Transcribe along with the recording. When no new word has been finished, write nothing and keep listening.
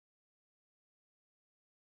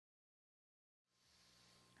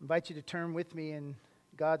I invite you to turn with me in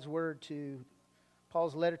God's Word to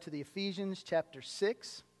Paul's letter to the Ephesians, chapter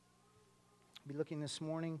 6. We'll be looking this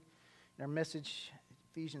morning in our message,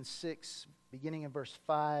 Ephesians 6, beginning in verse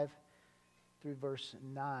 5 through verse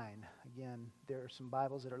 9. Again, there are some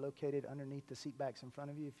Bibles that are located underneath the seat backs in front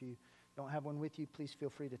of you. If you don't have one with you, please feel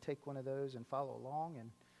free to take one of those and follow along and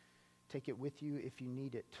take it with you if you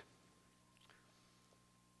need it.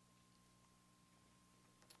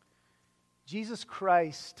 Jesus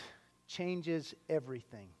Christ changes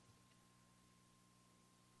everything.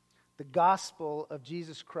 The gospel of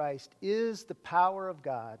Jesus Christ is the power of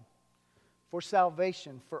God for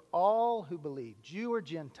salvation for all who believe, Jew or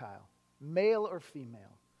Gentile, male or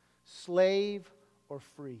female, slave or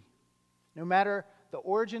free. No matter the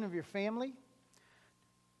origin of your family,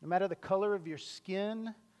 no matter the color of your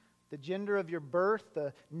skin, the gender of your birth,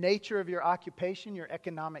 the nature of your occupation, your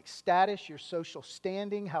economic status, your social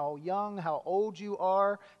standing, how young, how old you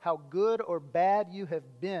are, how good or bad you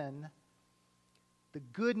have been, the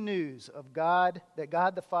good news of God, that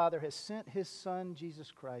God the Father has sent His Son, Jesus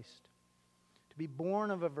Christ, to be born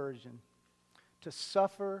of a virgin, to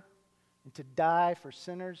suffer and to die for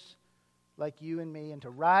sinners like you and me, and to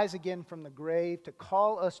rise again from the grave, to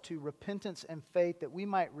call us to repentance and faith that we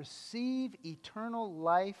might receive eternal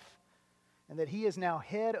life, and that He is now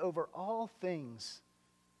head over all things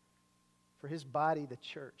for His body, the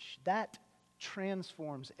church. That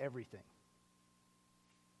transforms everything.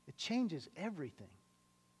 It changes everything.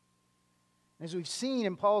 As we've seen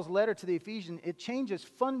in Paul's letter to the Ephesians, it changes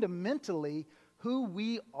fundamentally who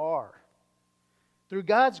we are. Through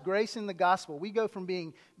God's grace in the gospel, we go from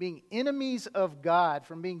being enemies of God,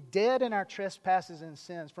 from being dead in our trespasses and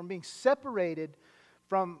sins, from being separated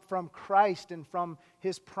from Christ and from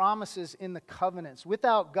His promises in the covenants,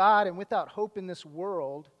 without God and without hope in this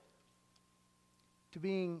world, to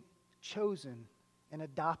being chosen and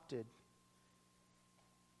adopted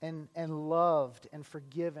and loved and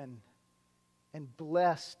forgiven and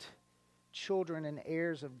blessed children and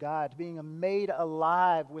heirs of God, to being made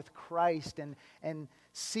alive with Christ and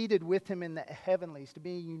seated with Him in the heavenlies, to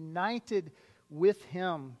being united with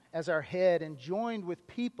Him as our head and joined with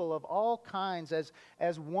people of all kinds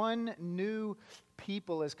as one new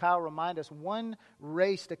people, as Kyle reminded us, one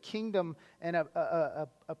race, a kingdom and a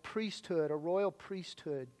priesthood, a royal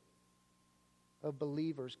priesthood of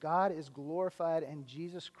believers. God is glorified and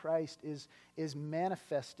Jesus Christ is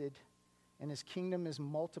manifested and His kingdom is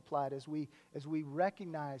multiplied as we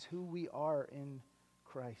recognize who we are in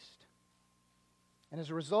Christ. And as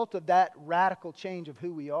a result of that radical change of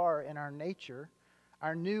who we are in our nature,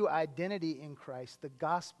 our new identity in Christ, the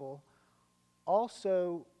gospel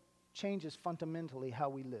also changes fundamentally how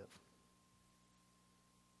we live.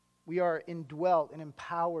 We are indwelt and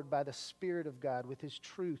empowered by the Spirit of God with His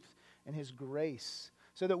truth and His grace,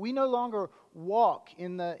 so that we no longer walk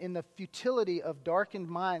in the futility of darkened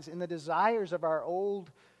minds, in the desires of our old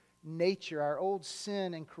nature, our old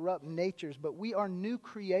sin and corrupt natures, but we are new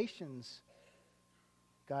creations,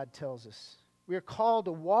 God tells us. We are called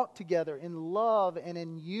to walk together in love and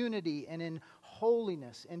in unity and in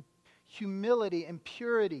holiness, in humility and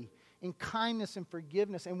purity, in kindness and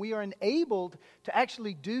forgiveness. And we are enabled to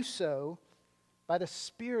actually do so by the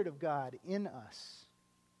Spirit of God in us.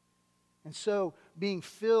 And so, being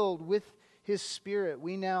filled with His Spirit,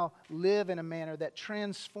 we now live in a manner that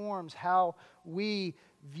transforms how we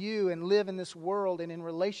view and live in this world and in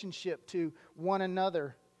relationship to one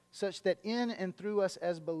another, such that in and through us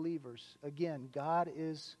as believers, again, God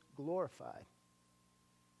is glorified.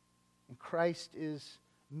 And Christ is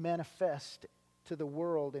manifest to the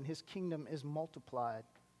world and His kingdom is multiplied.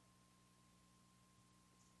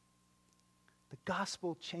 The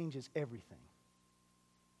gospel changes everything.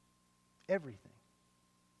 Everything.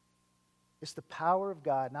 It's the power of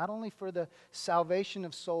God, not only for the salvation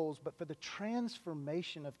of souls, but for the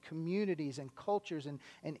transformation of communities and cultures and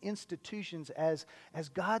institutions as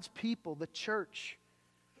God's people, the church,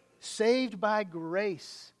 saved by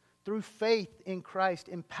grace through faith in Christ,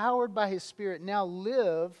 empowered by His Spirit, now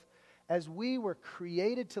live as we were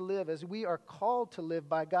created to live, as we are called to live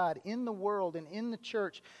by God in the world and in the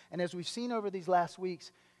church, and as we've seen over these last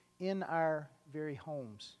weeks, in our very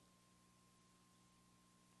homes.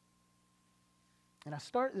 And I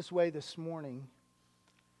start this way this morning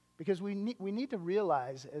because we need to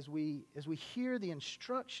realize as we hear the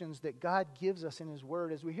instructions that God gives us in His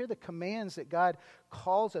Word, as we hear the commands that God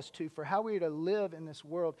calls us to for how we are to live in this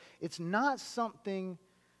world, it's not something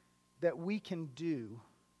that we can do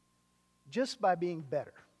just by being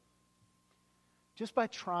better, just by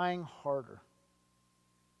trying harder,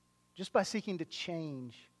 just by seeking to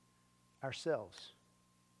change ourselves.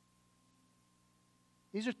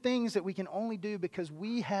 These are things that we can only do because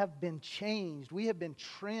we have been changed. We have been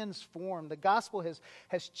transformed. The gospel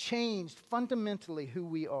has changed fundamentally who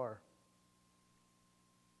we are.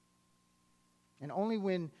 And only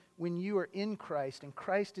when you are in Christ and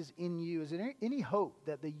Christ is in you, is there any hope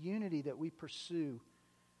that the unity that we pursue,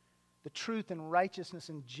 the truth and righteousness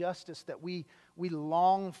and justice that we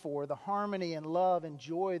long for, the harmony and love and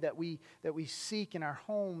joy that we seek in our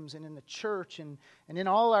homes and in the church and in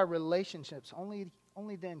all our relationships, only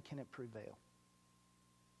then can it prevail.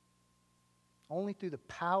 Only through the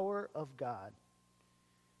power of God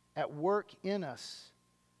at work in us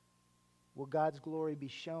will God's glory be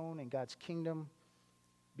shown and God's kingdom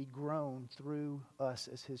be grown through us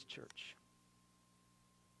as His church.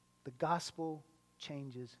 The gospel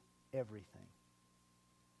changes everything.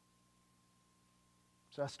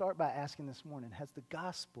 So I start by asking this morning, has the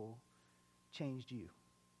gospel changed you?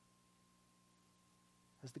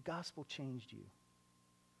 Has the gospel changed you?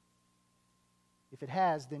 If it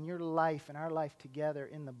has, then your life and our life together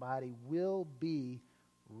in the body will be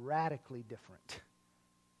radically different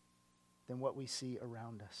than what we see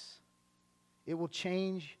around us. It will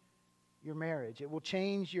change your marriage. It will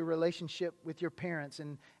change your relationship with your parents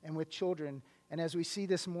and with children. And as we see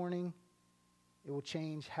this morning, it will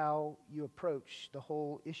change how you approach the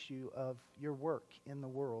whole issue of your work in the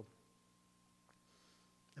world.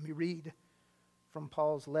 Let me read from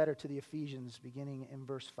Paul's letter to the Ephesians, beginning in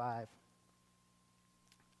verse 5.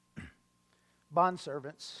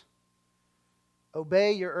 Bondservants,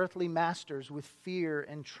 obey your earthly masters with fear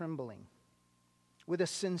and trembling, with a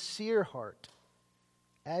sincere heart,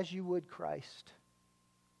 as you would Christ.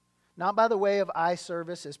 Not by the way of eye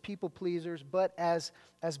service as people pleasers, but as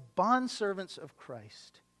bondservants of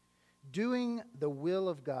Christ, doing the will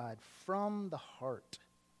of God from the heart,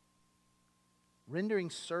 rendering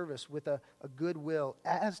service with a good will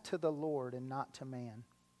as to the Lord and not to man,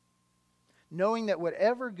 knowing that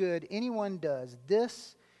whatever good anyone does,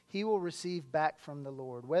 this he will receive back from the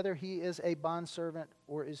Lord, whether he is a bondservant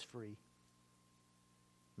or is free.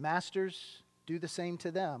 Masters, do the same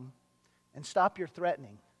to them, and stop your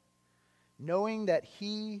threatening, knowing that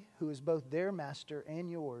he who is both their master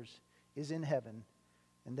and yours is in heaven,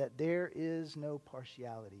 and that there is no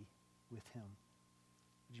partiality with him.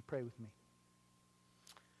 Would you pray with me?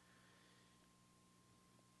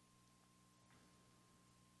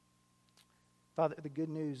 Father, the good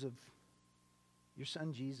news of your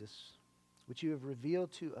Son Jesus, which you have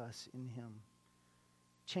revealed to us in Him,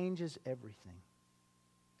 changes everything.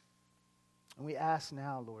 And we ask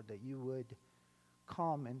now, Lord, that you would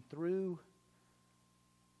come and through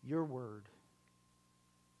your word,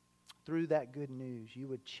 through that good news, you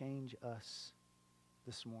would change us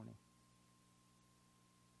this morning.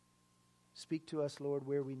 Speak to us, Lord,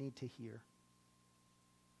 where we need to hear.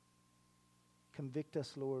 Convict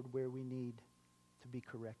us, Lord, where we need to be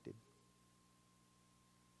corrected.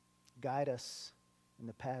 Guide us in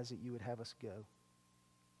the paths that you would have us go.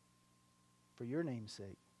 For your name's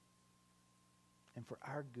sake and for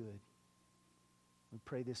our good, we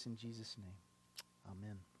pray this in Jesus' name.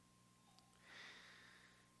 Amen.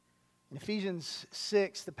 In Ephesians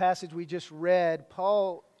 6, the passage we just read,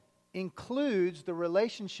 Paul includes the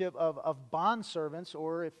relationship of bondservants,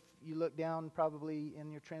 or if you look down probably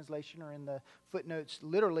in your translation or in the footnotes,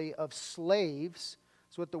 literally of slaves.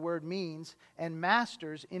 That's what the word means. And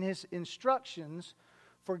masters in his instructions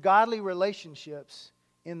for godly relationships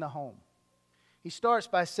in the home. He starts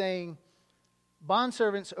by saying,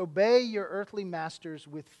 bondservants, obey your earthly masters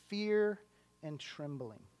with fear and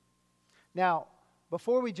trembling. Now,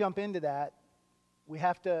 before we jump into that, we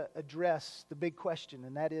have to address the big question,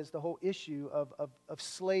 and that is the whole issue of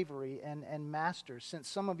slavery and masters. Since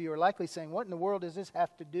some of you are likely saying, what in the world does this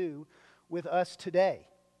have to do with us today?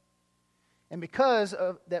 And because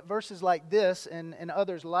of that verses like this and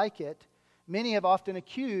others like it, many have often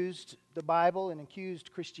accused the Bible and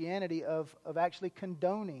accused Christianity of actually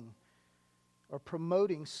condoning or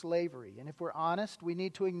promoting slavery. And if we're honest, we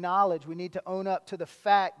need to acknowledge, we need to own up to the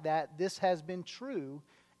fact that this has been true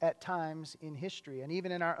at times in history, and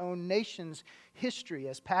even in our own nation's history,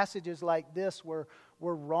 as passages like this were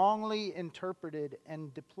wrongly interpreted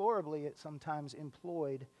and deplorably at sometimes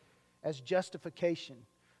employed as justification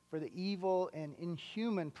for the evil and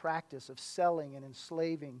inhuman practice of selling and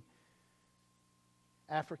enslaving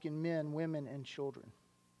African men, women, and children.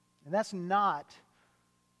 And that's not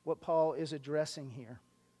what Paul is addressing here.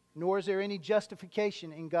 Nor is there any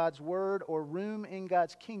justification in God's word or room in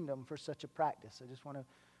God's kingdom for such a practice. I just want to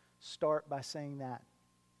start by saying that.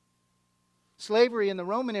 Slavery in the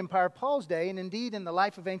Roman Empire, Paul's day, and indeed in the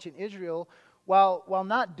life of ancient Israel, while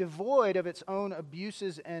not devoid of its own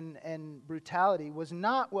abuses and brutality, was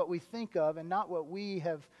not what we think of and not what we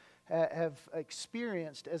have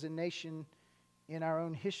experienced as a nation in our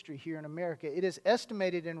own history here in America. It is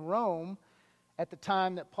estimated in Rome at the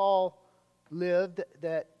time that Paul lived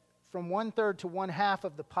that from 1/3 to 1/2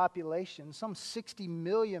 of the population, some 60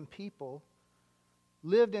 million people,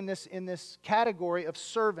 lived in this category of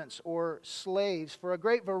servants or slaves for a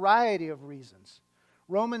great variety of reasons.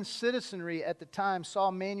 Roman citizenry at the time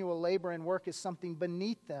saw manual labor and work as something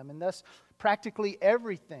beneath them, and thus practically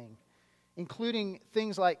everything, including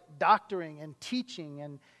things like doctoring and teaching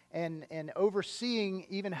and overseeing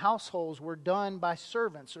even households, were done by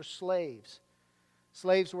servants or slaves.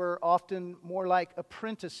 Slaves were often more like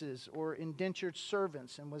apprentices or indentured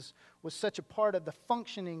servants, and was such a part of the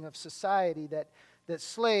functioning of society that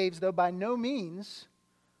slaves, though by no means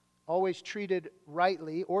always treated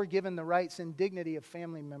rightly or given the rights and dignity of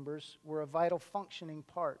family members, were a vital functioning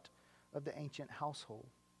part of the ancient household.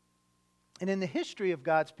 And in the history of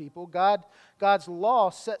God's people, God's law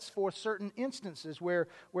sets forth certain instances where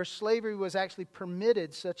slavery was actually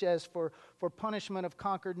permitted, such as for punishment of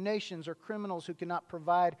conquered nations or criminals who cannot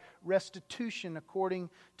provide restitution according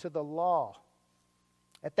to the law.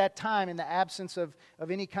 At that time, in the absence of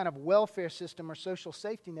any kind of welfare system or social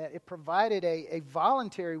safety net, it provided a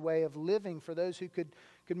voluntary way of living for those who could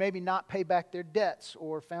maybe not pay back their debts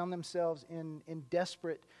or found themselves in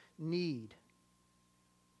desperate need.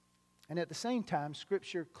 And at the same time,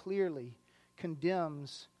 Scripture clearly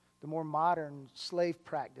condemns the more modern slave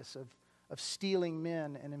practice of stealing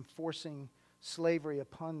men and enforcing slavery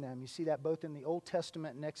upon them. You see that both in the Old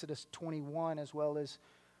Testament in Exodus 21, as well as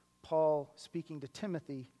Paul speaking to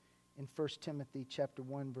Timothy in 1 Timothy chapter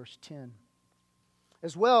 1, verse 10.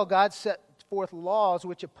 As well, God set forth laws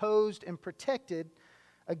which opposed and protected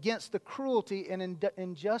against the cruelty and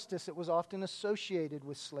injustice that was often associated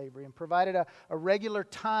with slavery, and provided a regular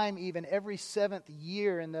time, even every 7th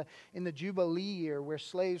year in the Jubilee year, where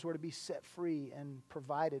slaves were to be set free and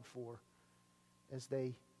provided for as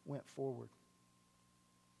they went forward.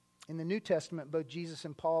 In the New Testament, both Jesus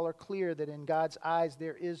and Paul are clear that in God's eyes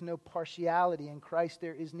there is no partiality. In Christ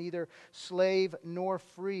there is neither slave nor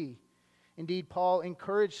free. Indeed, Paul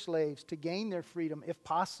encouraged slaves to gain their freedom if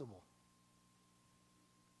possible.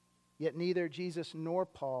 Yet neither Jesus nor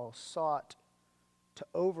Paul sought to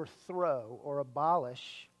overthrow or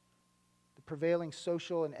abolish the prevailing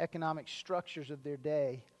social and economic structures of their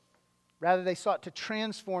day. Rather, they sought to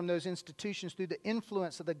transform those institutions through the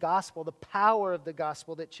influence of the gospel, the power of the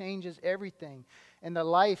gospel that changes everything, and the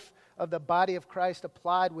life of the body of Christ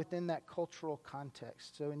applied within that cultural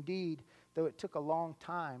context. So indeed, though it took a long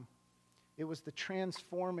time, it was the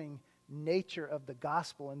transforming nature of the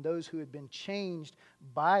gospel and those who had been changed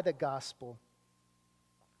by the gospel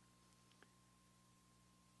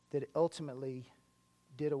that ultimately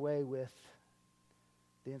did away with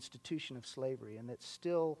the institution of slavery, and that's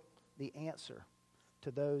still the answer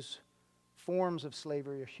to those forms of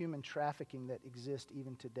slavery or human trafficking that exist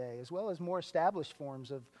even today, as well as more established forms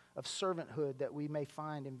of servanthood that we may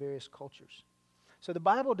find in various cultures. So the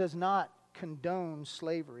Bible does not condone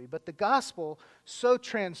slavery, but the gospel so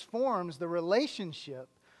transforms the relationship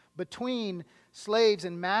between slaves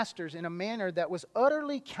and masters in a manner that was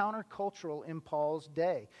utterly countercultural in Paul's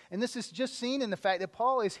day. And this is just seen in the fact that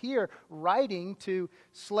Paul is here writing to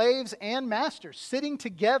slaves and masters, sitting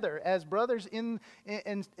together as brothers in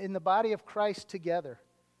the body of Christ together,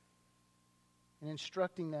 and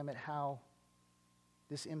instructing them at how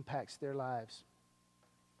this impacts their lives.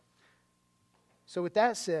 So with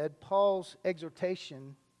that said, Paul's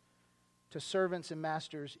exhortation to servants and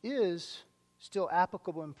masters is still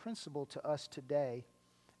applicable in principle to us today,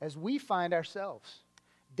 as we find ourselves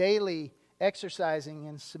daily exercising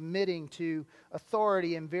and submitting to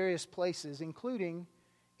authority in various places, including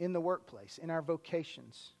in the workplace, in our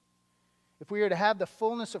vocations. If we are to have the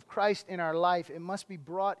fullness of Christ in our life, it must be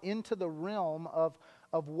brought into the realm of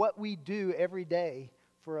what we do every day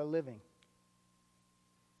for a living.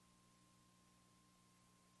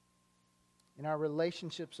 In our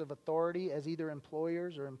relationships of authority as either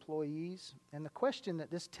employers or employees. And the question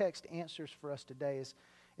that this text answers for us today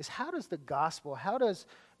is how does the gospel, how does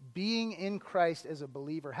being in Christ as a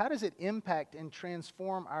believer, how does it impact and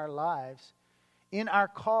transform our lives in our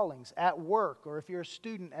callings, at work, or if you're a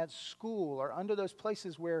student at school, or under those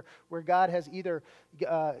places where God has either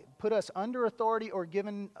put us under authority or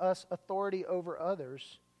given us authority over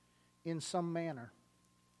others in some manner?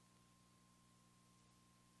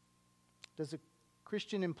 Does a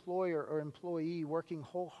Christian employer or employee working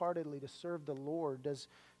wholeheartedly to serve the Lord, does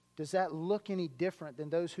that look any different than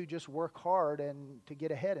those who just work hard and to get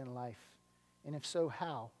ahead in life And if so,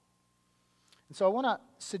 how? And so I want to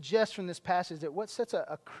suggest from this passage that what sets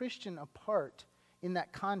a Christian apart in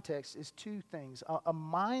that context is two things: a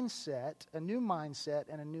mindset, a new mindset,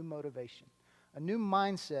 and a new motivation. A new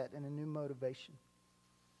mindset and a new motivation.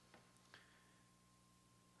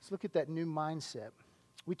 Let's look at that new mindset.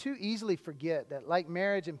 We too easily forget that, like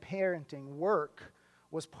marriage and parenting, work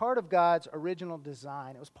was part of God's original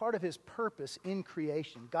design. It was part of His purpose in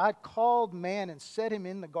creation. God called man and set him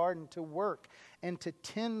in the garden to work and to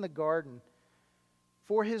tend the garden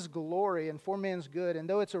for His glory and for man's good. And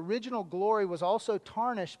though its original glory was also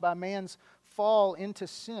tarnished by man's fall into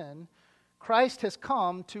sin, Christ has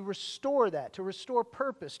come to restore that, to restore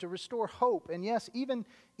purpose, to restore hope, and yes, even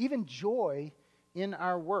joy in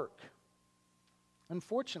our work.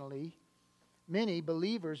 Unfortunately, many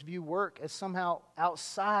believers view work as somehow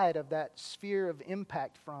outside of that sphere of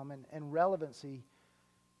impact from and relevancy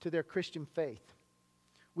to their Christian faith.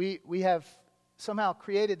 We have somehow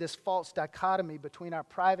created this false dichotomy between our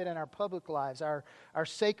private and our public lives, our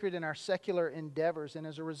sacred and our secular endeavors, and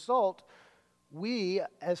as a result, we,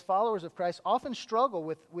 as followers of Christ, often struggle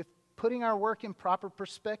with putting our work in proper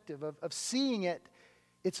perspective, of seeing it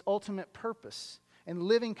its ultimate purpose, and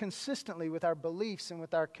living consistently with our beliefs and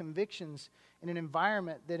with our convictions in an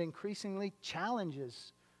environment that increasingly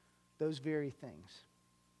challenges those very things.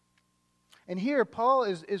 And here, Paul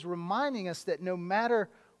is reminding us that no matter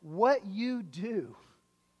what you do,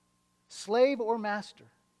 slave or master,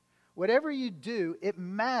 whatever you do, it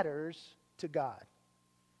matters to God.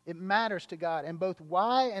 It matters to God. And both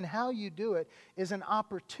why and how you do it is an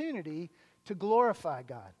opportunity to glorify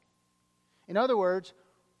God. In other words,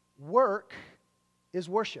 work is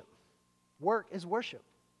worship. Work is worship.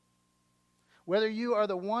 Whether you are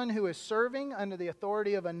the one who is serving under the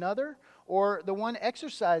authority of another or the one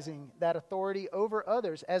exercising that authority over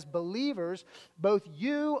others, as believers, both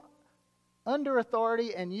you under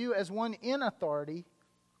authority and you as one in authority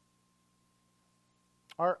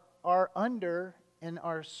are under and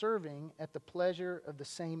are serving at the pleasure of the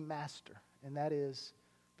same master, and that is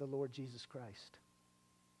the Lord Jesus Christ.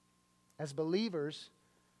 As believers,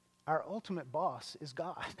 our ultimate boss is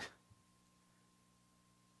God.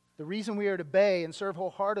 The reason we are to obey and serve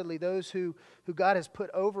wholeheartedly those who God has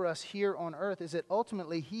put over us here on earth is that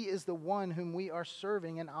ultimately He is the one whom we are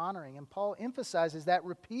serving and honoring. And Paul emphasizes that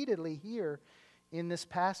repeatedly here in this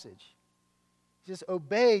passage. He says,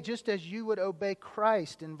 obey just as you would obey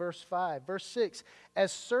Christ in verse 5. Verse 6,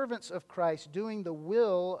 as servants of Christ, doing the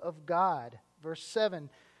will of God. Verse 7,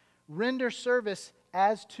 render service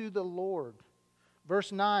as to the Lord.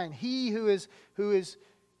 Verse 9, He who is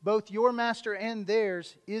both your master and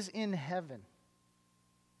theirs is in heaven.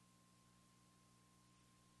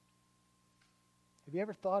 Have you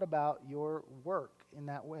ever thought about your work in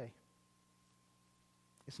that way?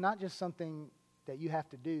 It's not just something that you have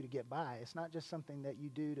to do to get by. It's not just something that you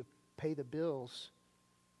do to pay the bills.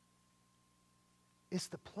 It's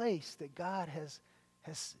the place that God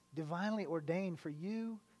has divinely ordained for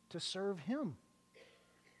you to serve Him.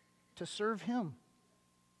 To serve Him.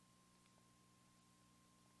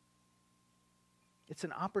 It's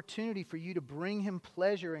an opportunity for you to bring Him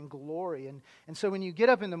pleasure and glory. And so when you get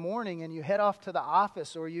up in the morning and you head off to the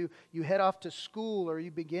office, or you head off to school, or you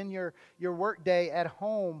begin your work day at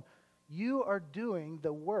home, you are doing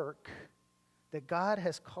the work that God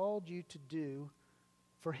has called you to do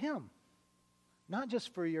for Him, not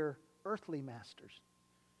just for your earthly masters.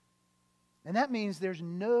 And that means there's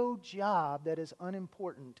no job that is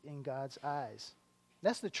unimportant in God's eyes.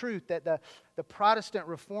 That's the truth that the Protestant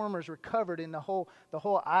reformers recovered in the whole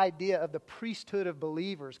idea of the priesthood of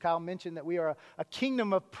believers. Kyle mentioned that we are a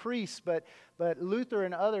kingdom of priests, but Luther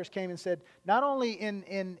and others came and said, not only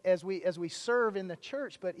as we serve in the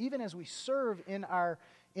church, but even as we serve in our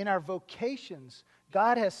vocations,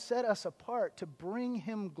 God has set us apart to bring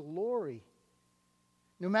Him glory.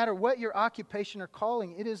 No matter what your occupation or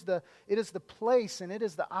calling, it is the place and it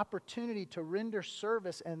is the opportunity to render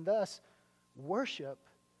service and thus worship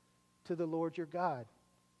to the Lord your God.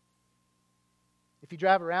 If you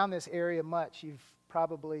drive around this area much, you've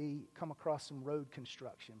probably come across some road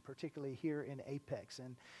construction, particularly here in Apex.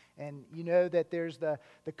 And you know that there's the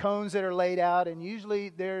cones that are laid out, and usually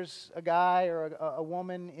there's a guy or a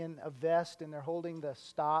woman in a vest, and they're holding the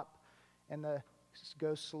stop and the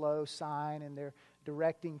go slow sign, and they're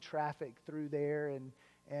directing traffic through there.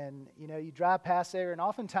 And you know, you drive past there, and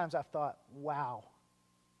oftentimes I've thought, wow,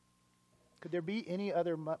 could there be any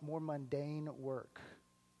other more mundane work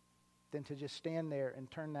than to just stand there and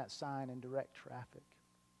turn that sign and direct traffic?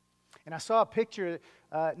 And I saw a picture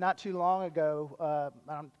not too long ago.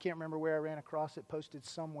 I can't remember where I ran across it, posted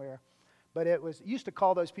somewhere. But it used to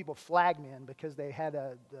call those people flagmen because they had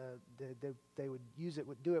they would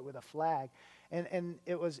do it with a flag. And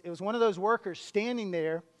it was one of those workers standing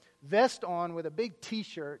there, vest on, with a big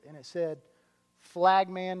T-shirt, and it said,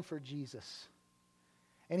 "Flagman for Jesus."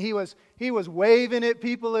 And he was waving at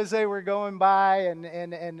people as they were going by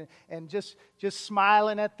and just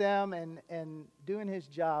smiling at them and doing his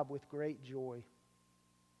job with great joy.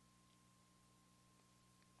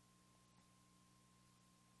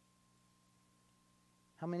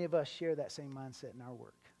 How many of us share that same mindset in our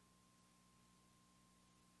work?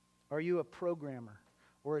 Are you a programmer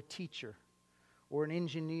or a teacher or an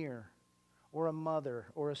engineer or a mother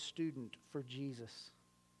or a student for Jesus?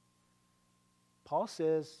 Paul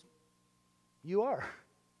says, you are.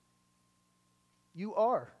 You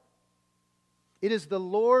are. It is the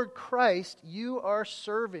Lord Christ you are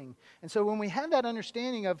serving. And so when we have that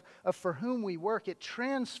understanding of for whom we work, it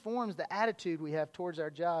transforms the attitude we have towards our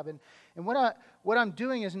job. And what I'm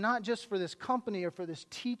doing is not just for this company or for this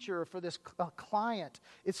teacher or for this client.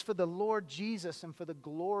 It's for the Lord Jesus and for the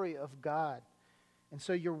glory of God. And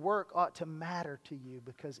so your work ought to matter to you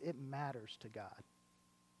because it matters to God.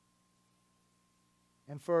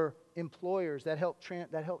 And for employers, that help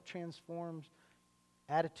transform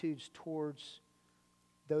attitudes towards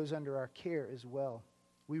those under our care as well.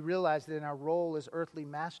 We realize that in our role as earthly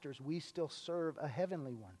masters, we still serve a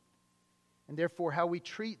heavenly one. And therefore, how we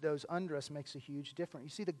treat those under us makes a huge difference. You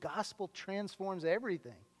see, the gospel transforms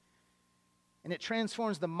everything. And it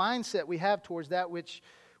transforms the mindset we have towards that which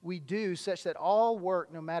we do, such that all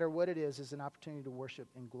work, no matter what it is an opportunity to worship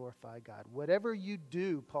and glorify God. Whatever you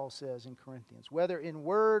do, Paul says in Corinthians, whether in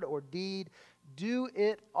word or deed, do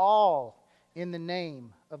it all in the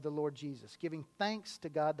name of the Lord Jesus, giving thanks to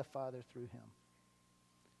God the Father through Him.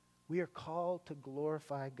 We are called to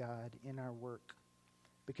glorify God in our work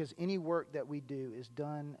because any work that we do is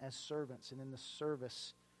done as servants and in the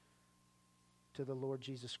service to the Lord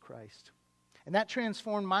Jesus Christ. And that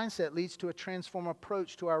transformed mindset leads to a transformed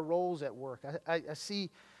approach to our roles at work. I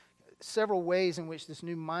see several ways in which this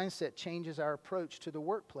new mindset changes our approach to the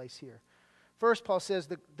workplace here. First, Paul says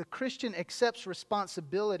the Christian accepts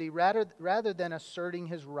responsibility rather than asserting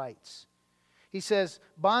his rights. He says,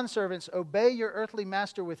 "Bondservants, obey your earthly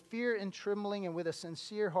master with fear and trembling and with a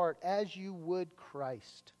sincere heart, as you would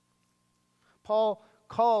Christ." Paul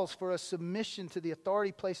calls for a submission to the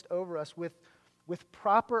authority placed over us with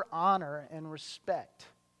proper honor and respect.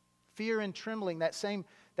 Fear and trembling, that same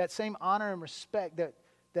honor and respect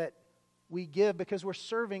that we give because we're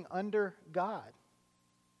serving under God.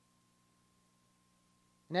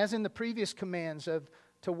 And as in the previous commands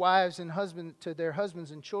to wives and husbands, to their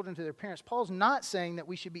husbands and children to their parents, Paul's not saying that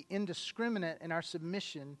we should be indiscriminate in our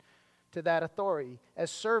submission to that authority. As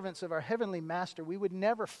servants of our heavenly master, we would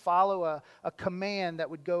never follow a command that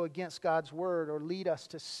would go against God's word or lead us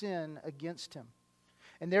to sin against Him.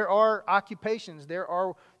 And there are occupations, there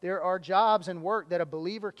are jobs and work that a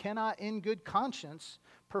believer cannot in good conscience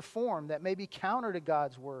perform that may be counter to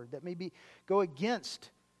God's word, that may go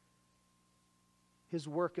against His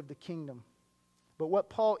work of the kingdom. But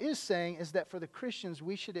what Paul is saying is that for the Christians,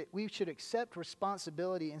 we should accept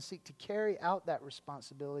responsibility and seek to carry out that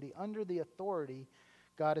responsibility under the authority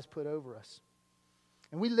God has put over us.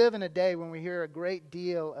 And we live in a day when we hear a great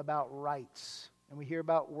deal about rights, and we hear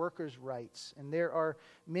about workers' rights, and there are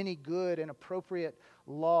many good and appropriate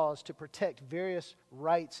laws to protect various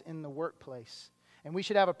rights in the workplace. And we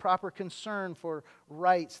should have a proper concern for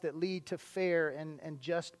rights that lead to fair and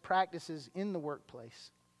just practices in the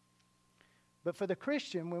workplace. But for the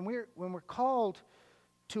Christian, when we're called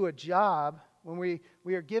to a job, when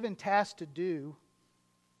we are given tasks to do,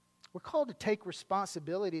 we're called to take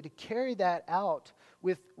responsibility to carry that out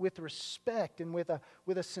with respect and with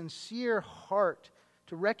a sincere heart,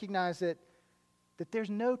 to recognize that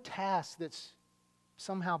there's no task that's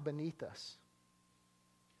somehow beneath us.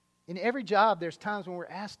 In every job, there's times when we're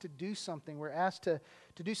asked to do something. We're asked to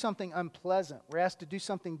do something unpleasant. We're asked to do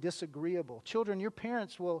something disagreeable. Children, your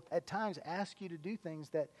parents will at times ask you to do things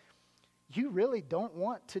that you really don't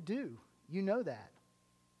want to do. You know that.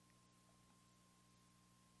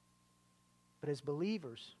 But as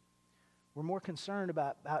believers, we're more concerned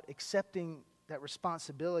about accepting that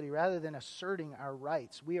responsibility rather than asserting our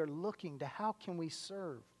rights. We are looking to how can we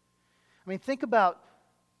serve. I mean, think about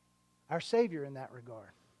our Savior in that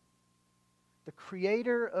regard. The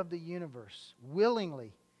creator of the universe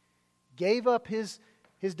willingly gave up his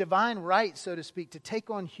divine right, so to speak, to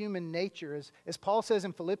take on human nature, as Paul says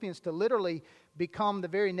in Philippians, to literally become the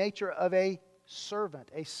very nature of a servant,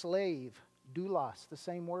 a slave, doulos, the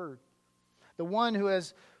same word. The one who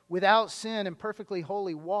without sin and perfectly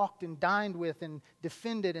holy, walked and dined with and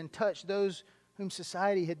defended and touched those whom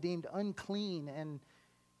society had deemed unclean and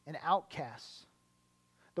outcasts.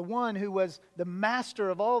 The one who was the master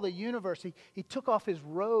of all the universe, he took off his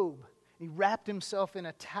robe, he wrapped himself in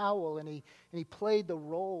a towel, and he played the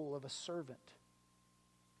role of a servant.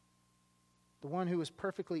 The one who was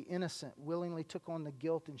perfectly innocent willingly took on the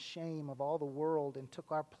guilt and shame of all the world and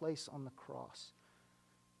took our place on the cross.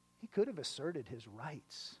 He could have asserted his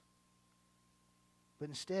rights, but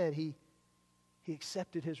instead he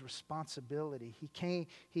accepted his responsibility.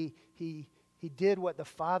 He did what the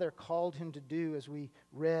Father called him to do, as we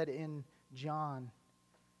read in John.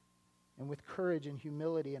 And with courage and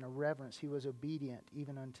humility and a reverence, he was obedient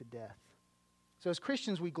even unto death. So as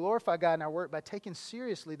Christians, we glorify God in our work by taking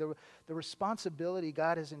seriously the responsibility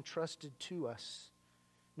God has entrusted to us.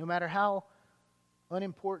 No matter how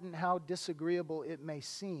unimportant, how disagreeable it may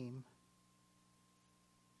seem.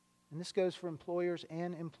 And this goes for employers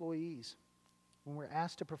and employees. When we're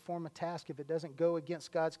asked to perform a task, if it doesn't go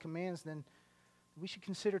against God's commands, then we should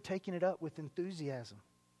consider taking it up with enthusiasm.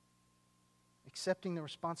 Accepting the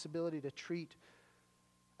responsibility to treat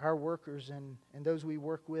our workers and those we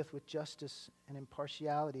work with justice and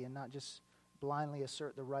impartiality, and not just blindly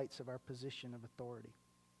assert the rights of our position of authority.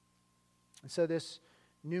 And so this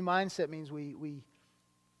new mindset means we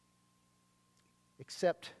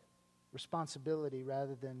accept responsibility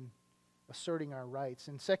rather than asserting our rights.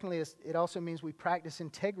 And secondly, it also means we practice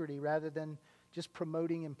integrity rather than just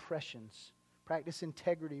promoting impressions. Practice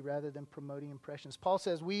integrity rather than promoting impressions. Paul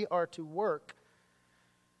says we are to work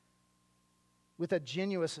with a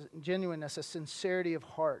genuineness, a sincerity of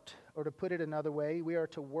heart. Or to put it another way, we are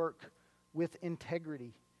to work with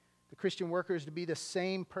integrity. The Christian worker is to be the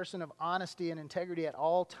same person of honesty and integrity at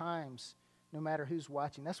all times, no matter who's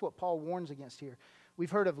watching. That's what Paul warns against here. We've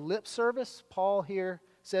heard of lip service. Paul here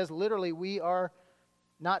says literally we are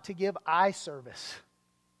not to give eye service.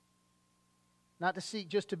 Not to seek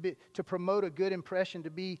just to promote a good impression, to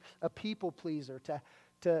be a people pleaser,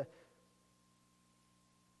 to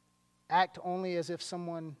act only as if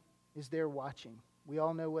someone is there watching. We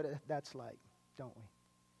all know what that's like, don't we?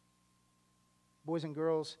 Boys and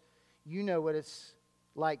girls, you know what it's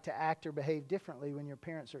like to act or behave differently when your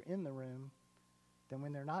parents are in the room than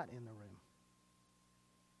when they're not in the room.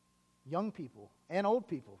 Young people and old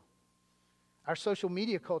people. Our social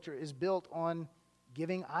media culture is built on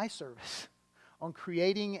giving eye service, on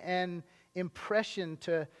creating an impression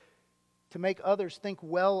to make others think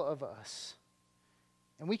well of us.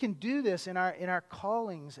 And we can do this in our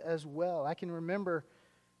callings as well. I can remember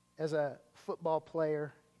as a football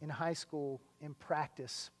player in high school in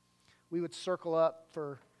practice, we would circle up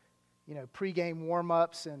for, pregame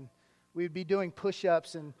warm-ups, and we would be doing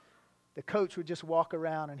push-ups, and the coach would just walk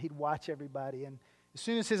around and he'd watch everybody. And as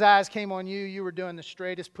soon as his eyes came on you, you were doing the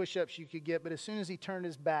straightest push-ups you could get. But as soon as he turned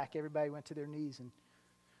his back, everybody went to their knees and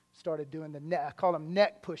started doing I call them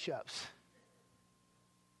neck push-ups.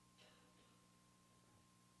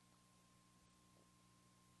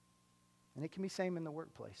 And it can be the same in the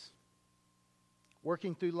workplace.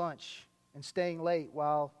 Working through lunch and staying late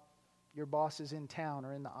while your boss is in town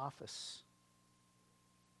or in the office.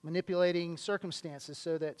 Manipulating circumstances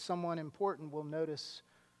so that someone important will notice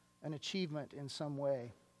an achievement in some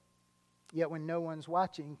way. Yet when no one's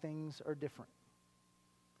watching, things are different.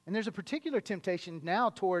 And there's a particular temptation now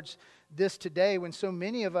towards this today when so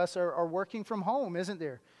many of us are working from home, isn't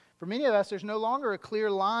there? For many of us, there's no longer a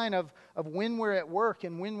clear line of when we're at work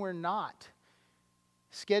and when we're not.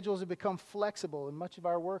 Schedules have become flexible, and much of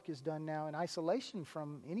our work is done now in isolation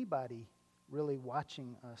from anybody really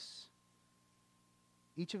watching us.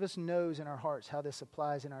 Each of us knows in our hearts how this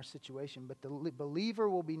applies in our situation, but the believer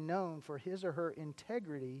will be known for his or her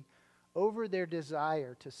integrity over their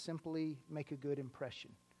desire to simply make a good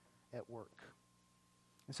impression at work.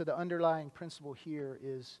 And so the underlying principle here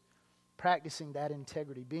is practicing that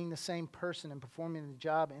integrity, being the same person and performing the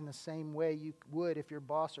job in the same way you would if your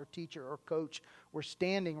boss or teacher or coach were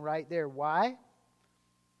standing right there. Why?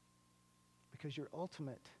 Because your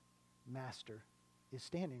ultimate master is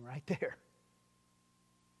standing right there.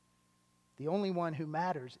 The only one who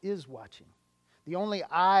matters is watching. The only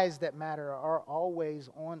eyes that matter are always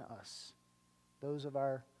on us, those of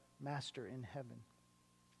our master in heaven.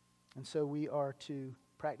 And so we are to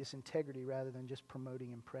practice integrity rather than just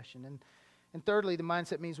promoting impression. And thirdly, the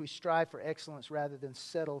mindset means we strive for excellence rather than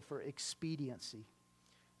settle for expediency.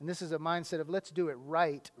 And this is a mindset of let's do it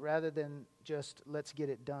right rather than just let's get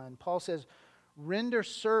it done. Paul says, render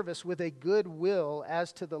service with a good will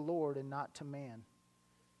as to the Lord and not to man.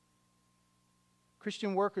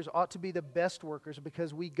 Christian workers ought to be the best workers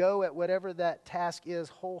because we go at whatever that task is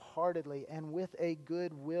wholeheartedly and with a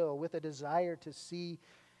good will, with a desire to see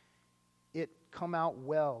it come out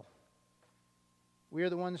well. We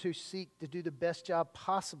are the ones who seek to do the best job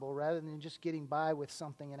possible rather than just getting by with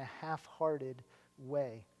something in a half-hearted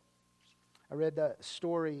way. I read the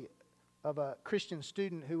story of a Christian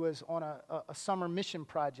student who was on a summer mission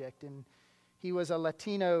project, and he was a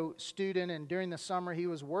Latino student, and during the summer he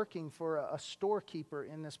was working for a storekeeper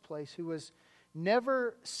in this place who was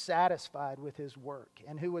never satisfied with his work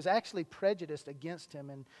and who was actually prejudiced against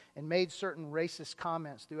him and made certain racist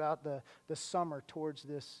comments throughout the summer towards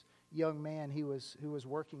this young man who was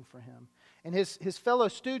working for him. And his fellow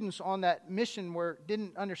students on that mission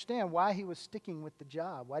didn't understand why he was sticking with the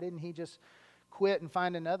job. Why didn't he just quit and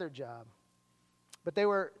find another job? But they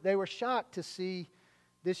were shocked to see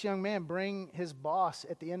this young man bring his boss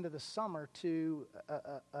at the end of the summer to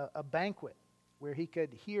a banquet where he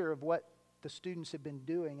could hear of what the students had been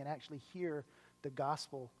doing and actually hear the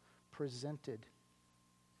gospel presented.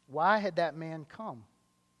 Why had that man come?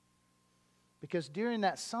 Because during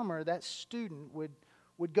that summer, that student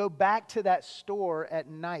would go back to that store at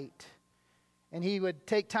night, and he would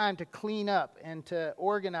take time to clean up and to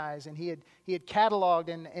organize, and he had cataloged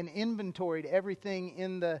and inventoried everything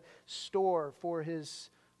in the store for his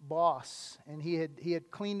boss, and he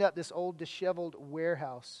had cleaned up this old disheveled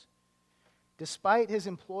warehouse. Despite his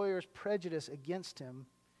employer's prejudice against him,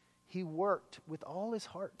 he worked with all his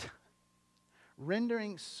heart,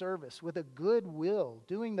 rendering service with a good will,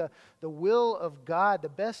 doing the will of God the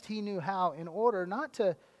best he knew how, in order not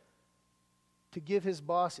to give his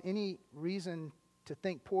boss any reason to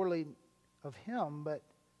think poorly of him, but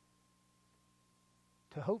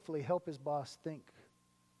to hopefully help his boss think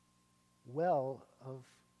well of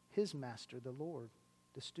his master, the Lord,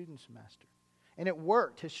 the student's master. And it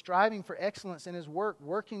worked. His striving for excellence in his work,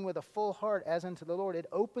 working with a full heart as unto the Lord, it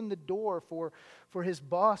opened the door for his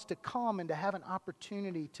boss to come and to have an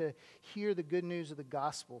opportunity to hear the good news of the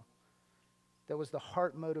gospel. That was the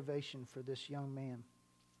heart motivation for this young man.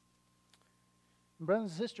 And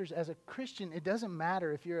brothers and sisters, as a Christian, it doesn't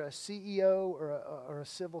matter if you're a CEO or a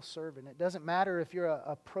civil servant. It doesn't matter if you're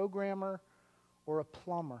a programmer or a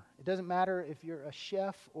plumber. It doesn't matter if you're a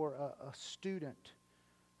chef or a student,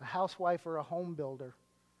 a housewife or a home builder,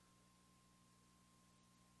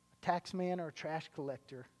 a taxman or a trash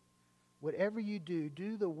collector. Whatever you do,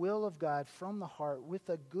 do the will of God from the heart with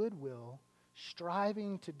a good will,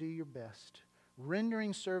 striving to do your best,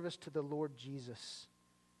 rendering service to the Lord Jesus.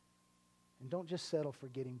 And don't just settle for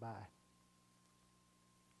getting by.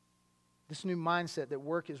 This new mindset that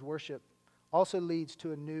work is worship also leads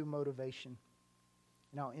to a new motivation.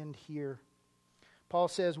 And I'll end here. Paul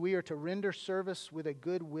says we are to render service with a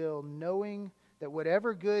good will, knowing that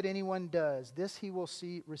whatever good anyone does, this he will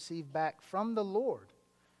receive back from the Lord,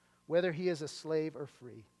 whether he is a slave or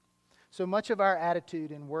free. So much of our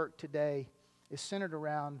attitude in work today is centered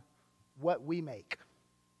around what we make,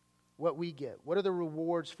 what we get. What are the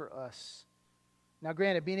rewards for us? Now,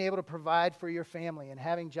 granted, being able to provide for your family and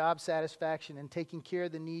having job satisfaction and taking care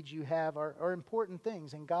of the needs you have are important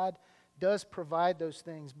things, and God does provide those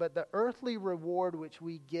things. But the earthly reward which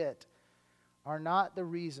we get are not the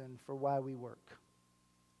reason for why we work.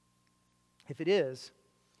 If it is,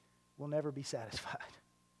 we'll never be satisfied.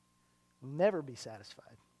 We'll never be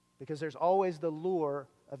satisfied because there's always the lure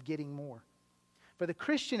of getting more. For the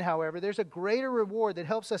Christian, however, there's a greater reward that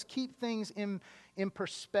helps us keep things in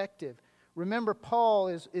perspective. Remember, Paul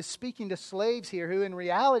is speaking to slaves here who in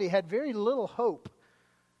reality had very little hope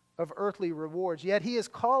of earthly rewards. Yet he is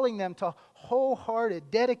calling them to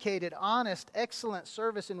wholehearted, dedicated, honest, excellent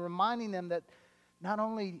service and reminding them that not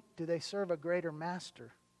only do they serve a greater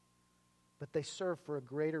master, but they serve for a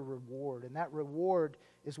greater reward. And that reward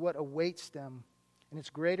is what awaits them. And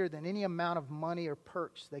it's greater than any amount of money or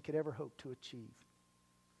perks they could ever hope to achieve.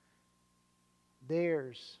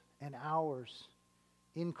 Theirs and ours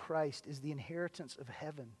in Christ is the inheritance of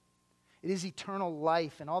heaven. It is eternal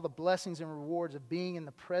life and all the blessings and rewards of being in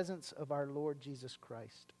the presence of our Lord Jesus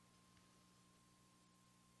Christ.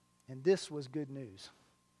 And this was good news.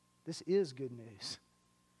 This is good news.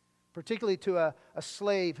 Particularly to a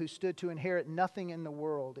slave who stood to inherit nothing in the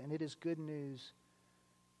world. And it is good news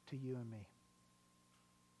to you and me.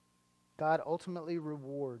 God ultimately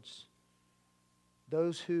rewards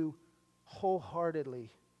those who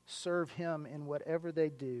wholeheartedly serve Him in whatever they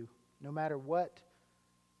do, no matter what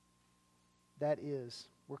that is.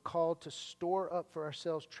 We're called to store up for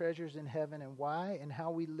ourselves treasures in heaven, and why and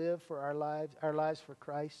how we live for our lives for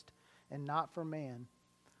Christ and not for man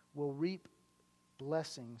will reap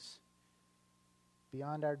blessings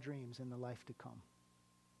beyond our dreams in the life to come.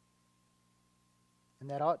 And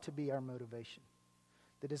that ought to be our motivation.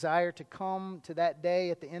 The desire to come to that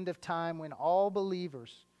day at the end of time when all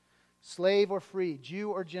believers, slave or free, Jew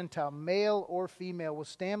or Gentile, male or female, will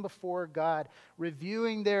stand before God,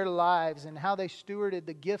 reviewing their lives and how they stewarded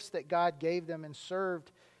the gifts that God gave them and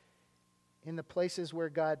served in the places where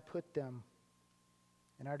God put them.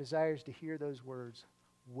 And our desire is to hear those words,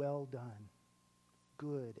 "Well done,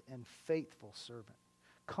 good and faithful servant.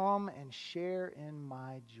 Come and share in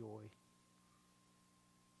my joy."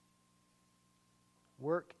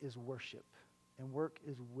 Work is worship, and work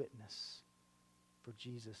is witness for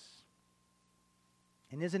Jesus.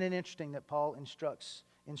 And isn't it interesting that Paul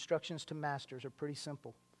instructions to masters are pretty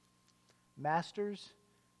simple. Masters,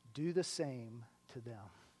 do the same to them.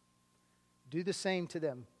 Do the same to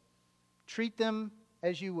them. Treat them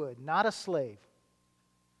as you would, not a slave,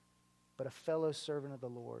 but a fellow servant of the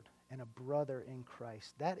Lord and a brother in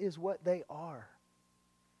Christ. That is what they are.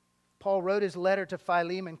 Paul wrote his letter to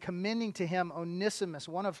Philemon, commending to him Onesimus,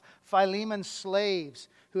 one of Philemon's slaves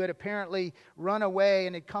who had apparently run away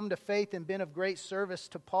and had come to faith and been of great service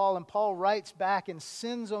to Paul. And Paul writes back and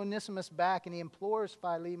sends Onesimus back, and he implores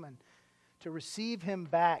Philemon to receive him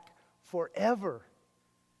back forever.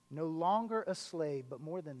 No longer a slave, but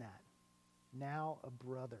more than that, now a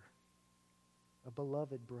brother, a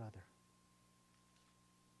beloved brother.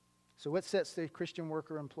 So what sets the Christian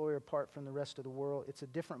worker employer apart from the rest of the world? It's a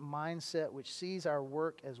different mindset which sees our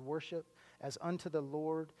work as worship, as unto the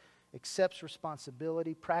Lord, accepts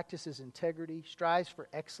responsibility, practices integrity, strives for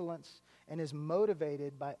excellence, and is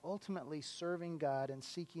motivated by ultimately serving God and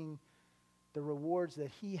seeking the rewards that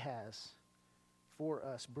He has for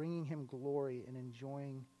us, bringing Him glory and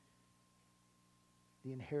enjoying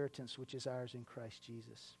the inheritance which is ours in Christ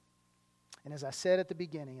Jesus. And as I said at the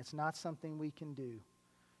beginning, it's not something we can do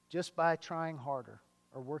just by trying harder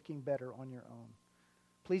or working better on your own.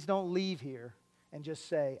 Please don't leave here and just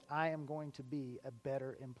say, "I am going to be a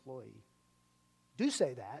better employee." Do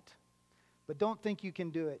say that, but don't think you can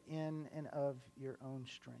do it in and of your own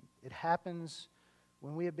strength. It happens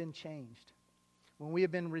when we have been changed, when we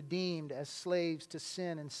have been redeemed as slaves to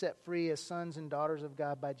sin and set free as sons and daughters of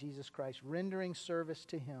God by Jesus Christ, rendering service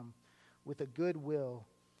to Him with a good will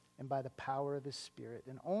and by the power of His Spirit.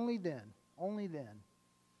 And only then,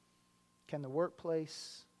 can the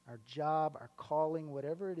workplace, our job, our calling,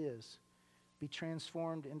 whatever it is, be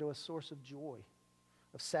transformed into a source of joy,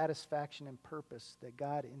 of satisfaction and purpose that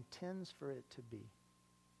God intends for it to be.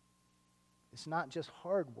 It's not just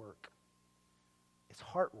hard work, it's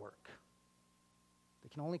heart work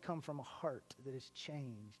that can only come from a heart that is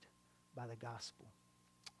changed by the gospel.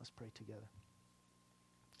 Let's pray together.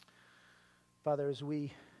 Father, as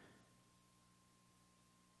we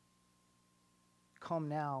come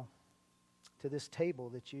now to this table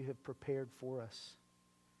that you have prepared for us,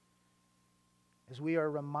 as we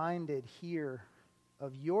are reminded here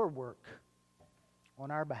of your work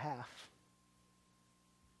on our behalf,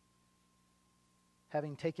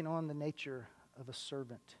 having taken on the nature of a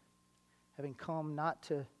servant, having come not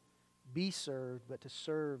to be served, but to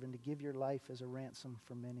serve and to give your life as a ransom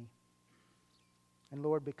for many. And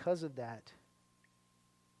Lord, because of that,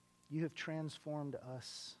 you have transformed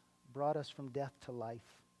us, brought us from death to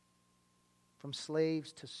life, from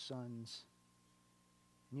slaves to sons.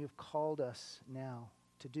 And you have called us now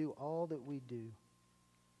to do all that we do,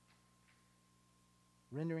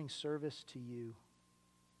 rendering service to you.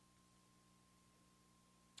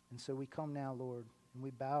 And so we come now, Lord, and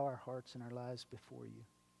we bow our hearts and our lives before you.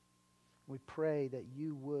 We pray that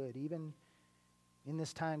you would, even in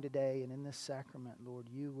this time today and in this sacrament, Lord,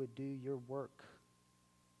 you would do your work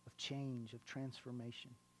of change, of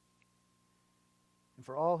transformation. And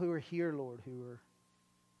for all who are here, Lord, who are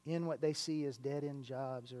in what they see as dead-end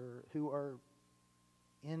jobs, or who are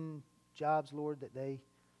in jobs, Lord, that they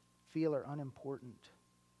feel are unimportant,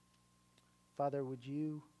 Father, would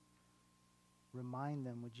you remind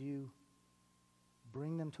them, would you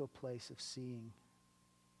bring them to a place of seeing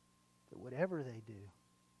that whatever they do,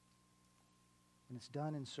 and it's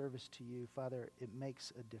done in service to you, Father, it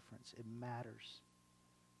makes a difference. It matters,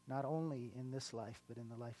 not only in this life, but in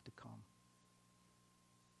the life to come.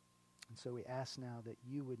 And so we ask now that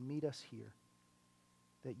you would meet us here,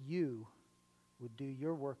 that you would do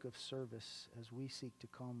your work of service as we seek to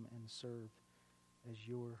come and serve as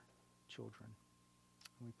your children.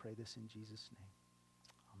 And we pray this in Jesus' name.